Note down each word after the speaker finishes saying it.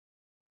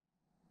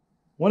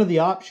One of the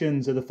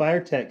options of the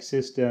fireTEK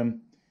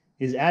system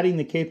is adding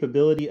the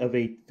capability of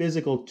a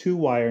physical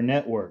 2-wire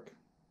network.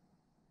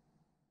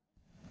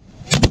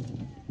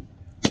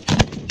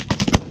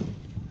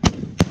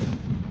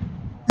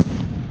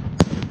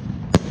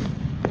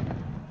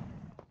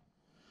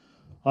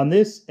 On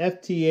this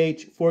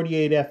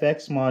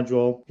FTH48FX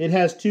module, it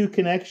has two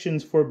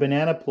connections for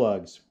banana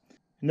plugs,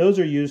 and those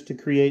are used to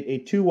create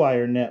a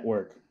 2-wire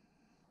network.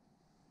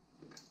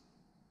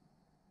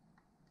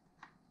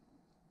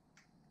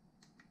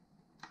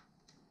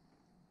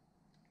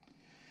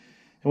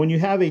 And when you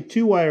have a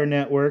 2-wire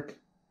network,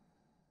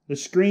 the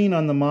screen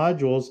on the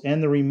modules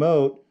and the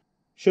remote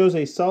shows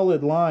a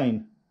solid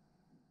line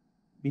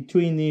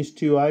between these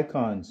two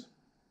icons.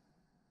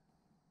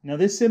 Now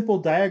this simple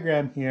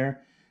diagram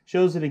here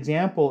shows an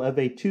example of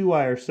a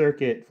 2-wire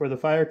circuit for the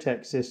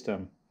fireTEK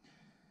system.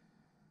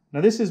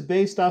 Now this is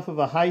based off of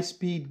a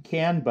high-speed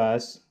CAN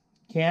bus,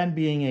 CAN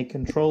being a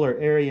controller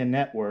area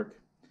network.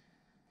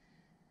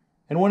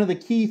 And one of the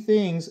key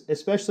things,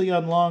 especially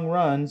on long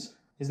runs,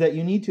 is that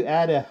you need to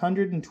add a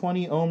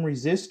 120 ohm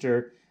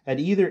resistor at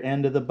either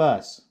end of the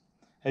bus,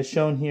 as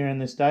shown here in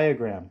this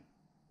diagram.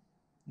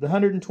 The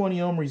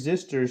 120 ohm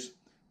resistors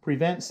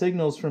prevent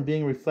signals from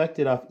being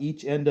reflected off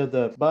each end of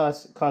the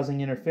bus, causing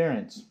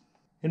interference.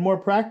 In more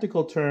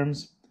practical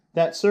terms,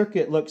 that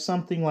circuit looks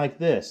something like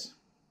this.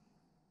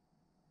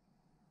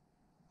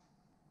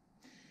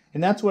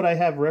 And that's what I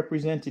have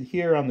represented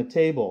here on the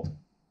table.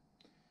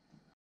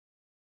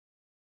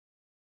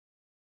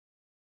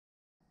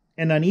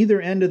 And on either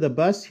end of the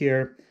bus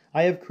here,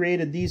 I have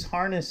created these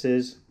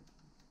harnesses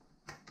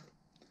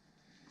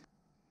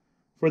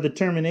for the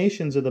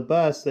terminations of the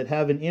bus that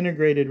have an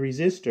integrated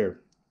resistor.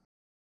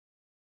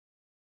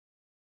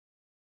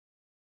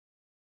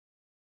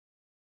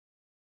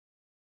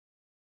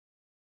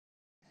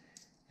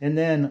 And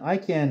then I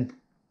can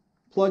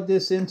plug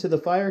this into the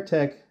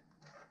fireTEK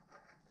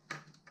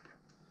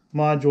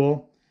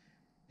module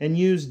and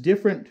use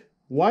different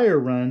wire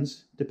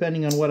runs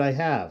depending on what I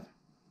have.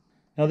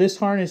 Now this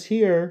harness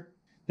here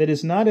that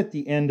is not at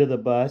the end of the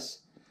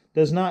bus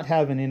does not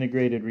have an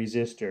integrated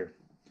resistor.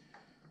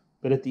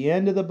 But at the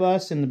end of the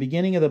bus and the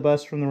beginning of the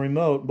bus from the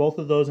remote, both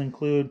of those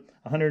include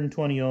a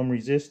 120 ohm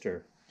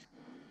resistor.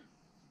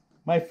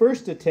 My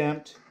first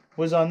attempt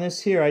was on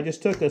this here. I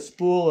just took a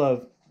spool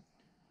of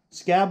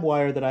scab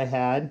wire that I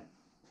had,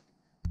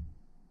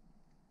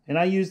 and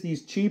I used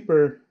these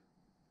cheaper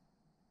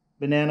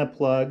banana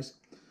plugs,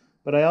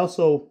 but I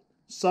also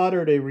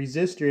soldered a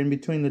resistor in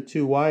between the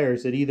two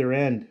wires at either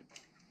end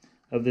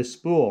of this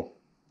spool.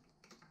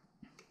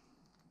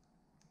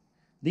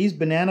 These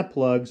banana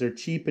plugs are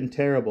cheap and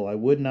terrible. I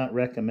would not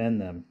recommend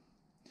them.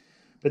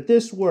 But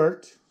this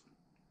worked.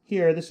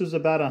 Here, this was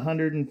about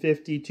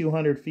 150,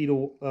 200 feet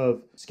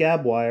of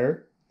scab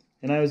wire,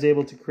 and I was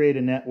able to create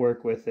a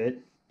network with it.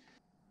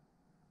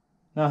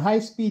 Now,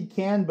 high-speed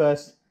CAN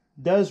bus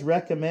does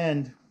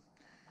recommend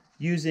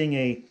using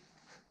a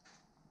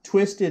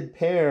twisted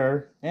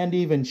pair and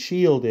even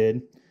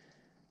shielded.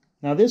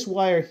 Now this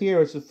wire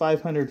here is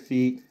 500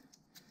 feet.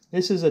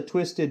 This is a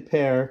twisted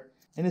pair,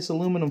 and this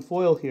aluminum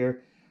foil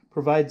here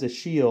provides a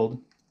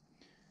shield.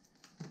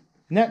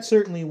 And that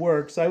certainly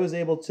works. I was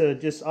able to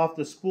just off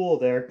the spool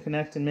there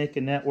connect and make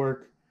a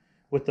network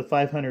with the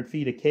 500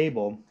 feet of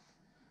cable.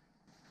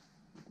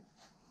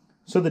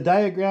 So the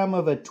diagram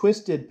of a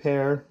twisted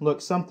pair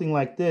looks something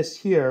like this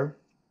here.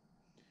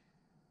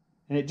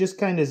 And it just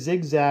kind of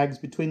zigzags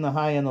between the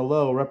high and the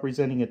low,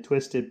 representing a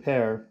twisted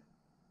pair.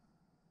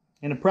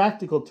 In a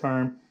practical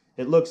term,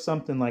 it looks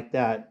something like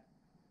that.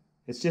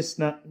 It's just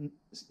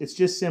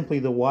simply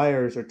the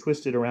wires are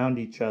twisted around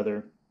each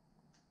other.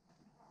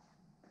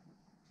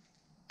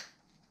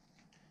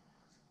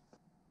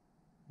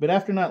 But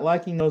after not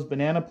liking those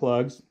banana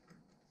plugs,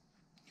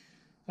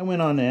 I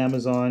went on to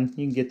Amazon.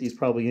 You can get these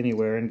probably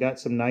anywhere, and got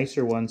some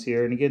nicer ones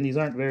here. And again, these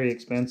aren't very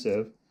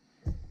expensive.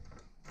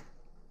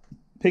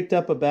 Picked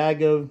up a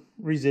bag of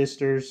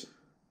resistors.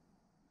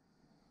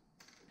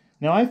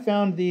 Now I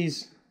found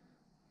these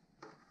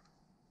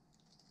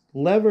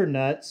lever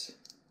nuts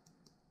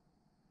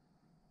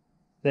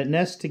that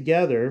nest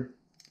together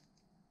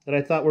that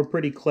I thought were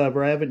pretty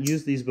clever. I haven't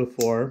used these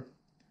before,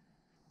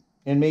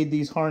 and made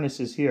these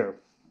harnesses here.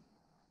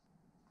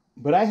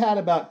 But I had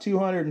about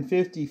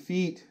 250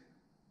 feet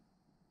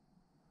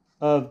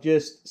of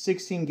just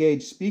 16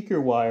 gauge speaker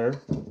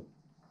wire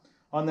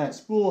on that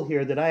spool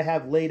here that I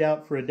have laid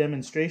out for a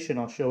demonstration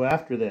I'll show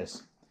after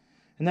this.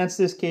 And that's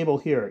this cable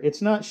here.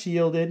 It's not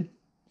shielded,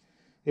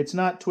 it's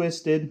not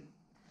twisted,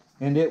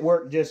 and it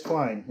worked just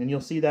fine. And you'll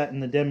see that in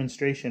the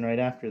demonstration right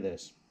after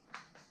this.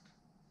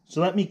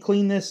 So let me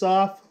clean this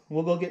off.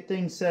 We'll go get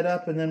things set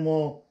up, and then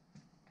we'll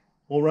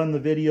run the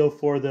video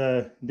for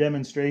the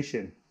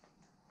demonstration.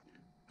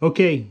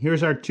 Okay,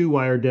 here's our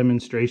 2-wire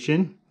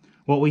demonstration.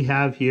 What we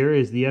have here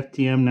is the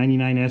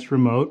FTM99S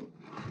remote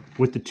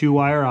with the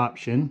 2-wire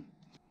option.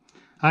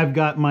 I've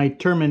got my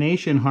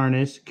termination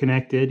harness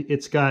connected.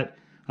 It's got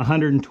a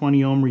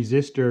 120 ohm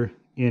resistor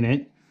in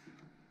it.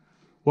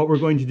 What we're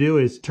going to do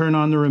is turn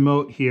on the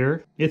remote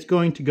here. It's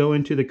going to go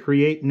into the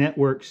create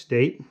network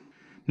state.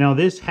 Now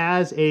this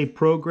has a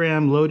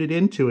program loaded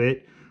into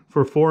it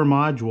for 4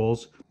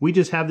 modules. We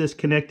just have this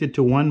connected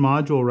to one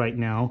module right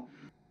now.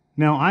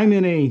 Now I'm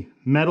in a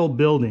metal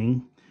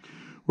building.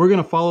 We're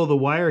going to follow the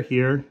wire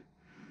here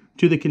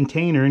to the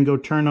container and go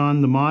turn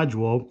on the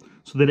module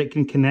so that it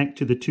can connect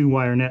to the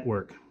 2-wire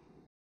network.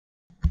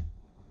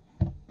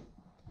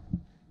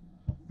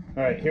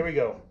 All right, here we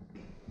go.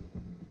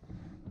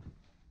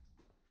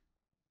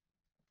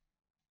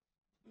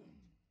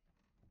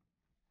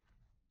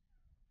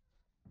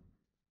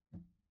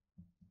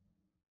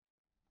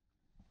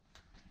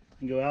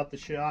 Go out the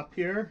shop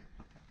here.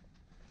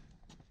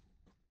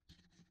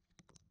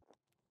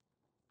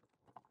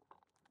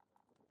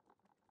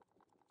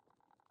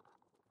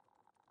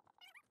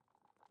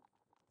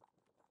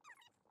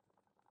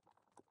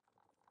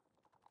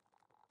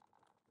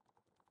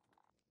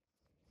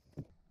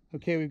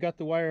 Okay, we've got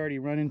the wire already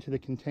run into the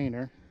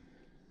container.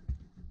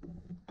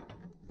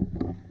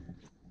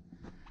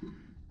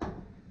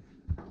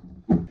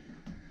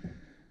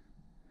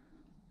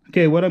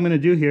 Okay, what I'm going to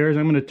do here is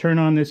I'm going to turn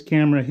on this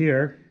camera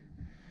here.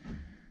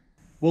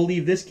 We'll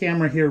leave this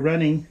camera here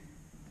running.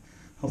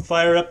 I'll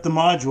fire up the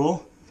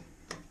module,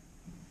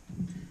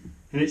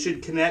 and it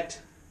should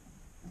connect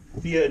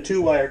via a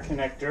 2-wire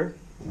connector.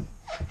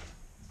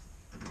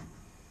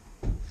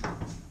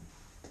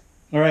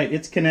 All right,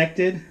 it's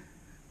connected.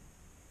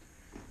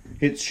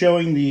 It's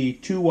showing the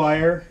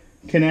 2-wire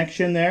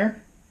connection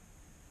there.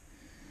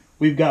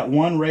 We've got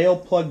one rail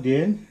plugged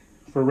in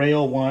for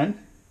rail 1. And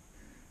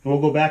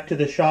we'll go back to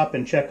the shop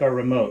and check our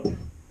remote.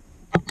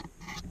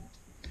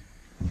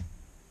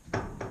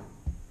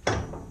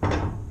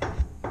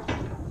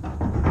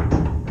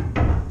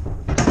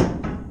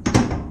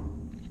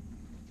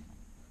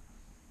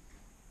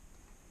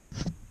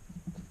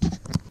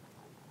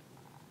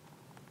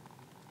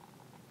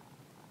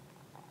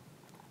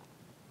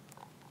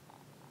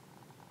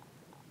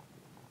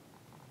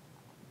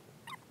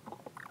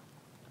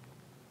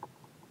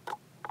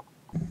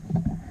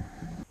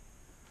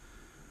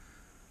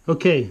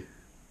 Okay,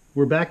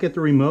 we're back at the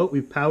remote.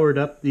 We've powered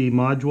up the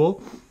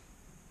module.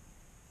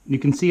 You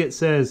can see it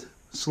says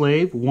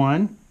slave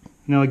 1.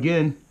 Now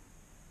again,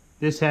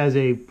 this has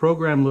a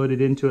program loaded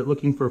into it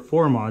looking for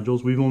 4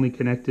 modules. We've only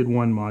connected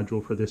 1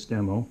 module for this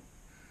demo.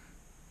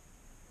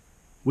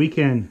 We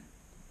can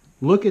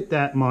look at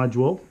that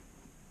module.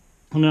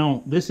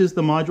 Now this is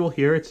the module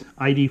here. It's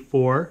ID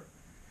 4.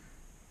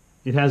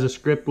 It has a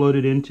script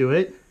loaded into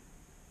it.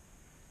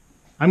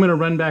 I'm going to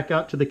run back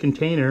out to the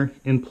container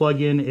and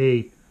plug in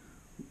a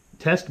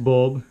test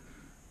bulb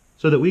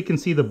so that we can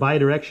see the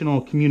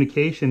bidirectional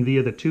communication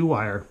via the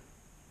 2-wire.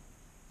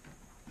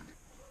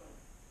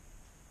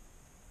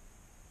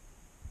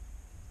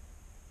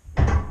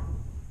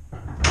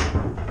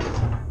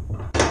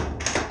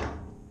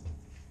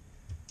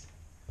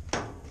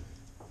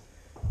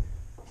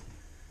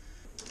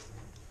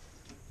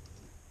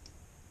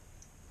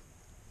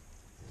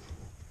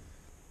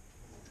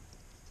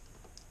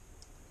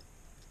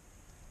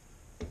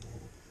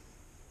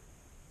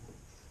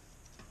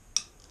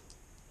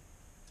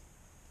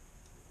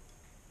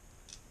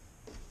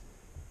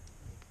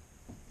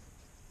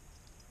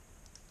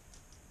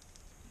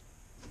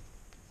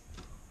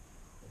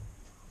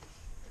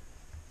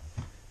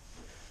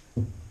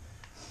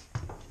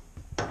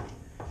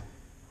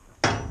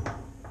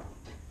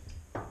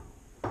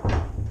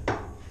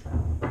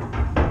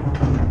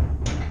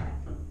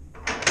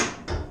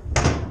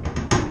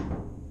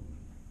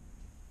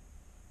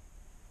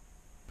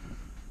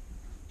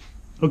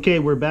 Okay,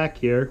 we're back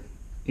here,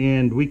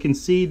 and we can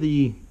see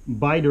the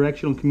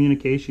bidirectional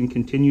communication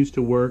continues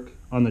to work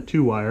on the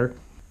 2-wire.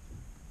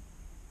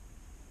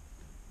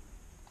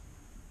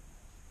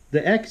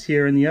 The X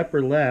here in the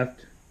upper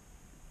left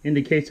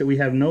indicates that we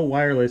have no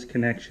wireless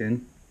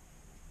connection.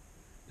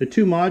 The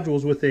 2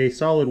 modules with a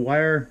solid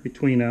wire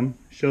between them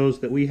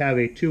shows that we have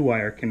a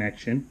 2-wire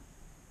connection.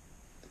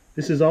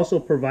 This is also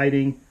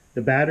providing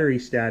the battery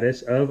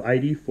status of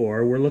ID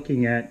 4. We're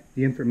looking at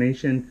the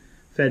information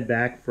fed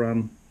back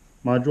from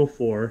Module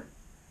 4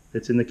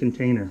 that's in the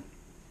container.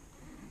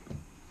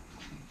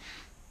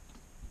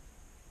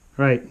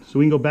 Right, so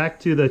we can go back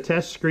to the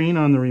test screen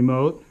on the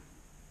remote.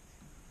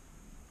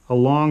 A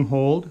long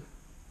hold.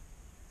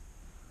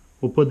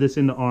 We'll put this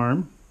into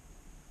ARM.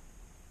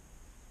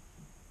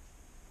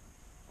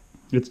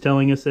 It's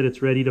telling us that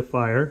it's ready to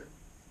fire.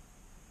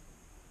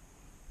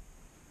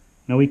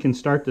 Now we can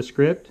start the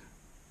script.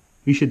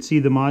 You should see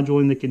the module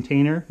in the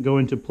container go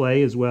into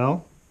play as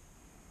well.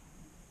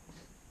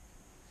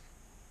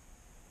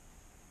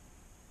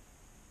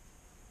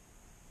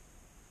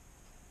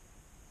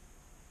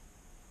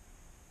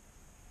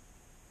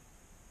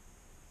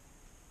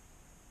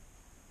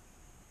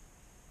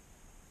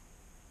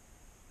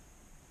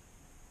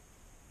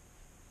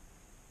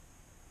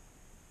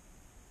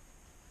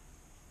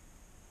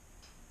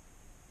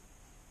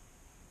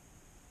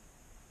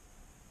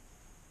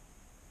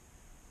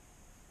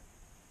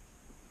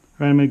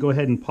 All right, I'm going to go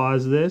ahead and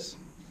pause this.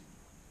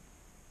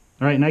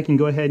 All right, and I can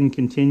go ahead and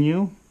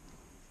continue.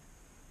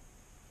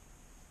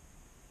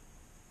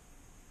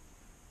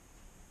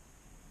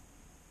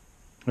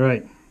 All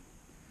right,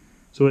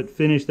 so it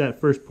finished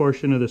that first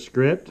portion of the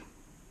script.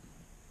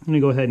 I'm going to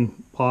go ahead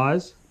and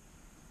pause.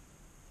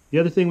 The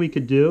other thing we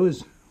could do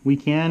is we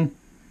can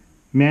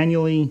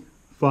manually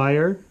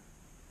fire.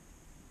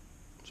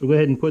 So go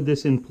ahead and put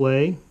this in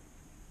play.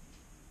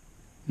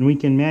 And we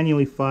can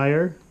manually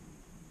fire.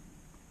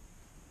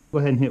 Go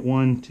ahead and hit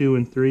 1, 2,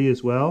 and 3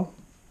 as well.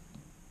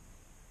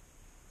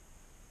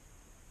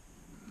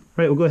 All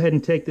right, we'll go ahead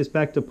and take this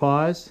back to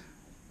pause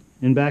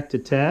and back to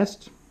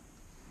test.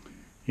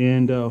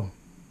 And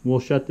we'll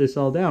shut this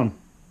all down.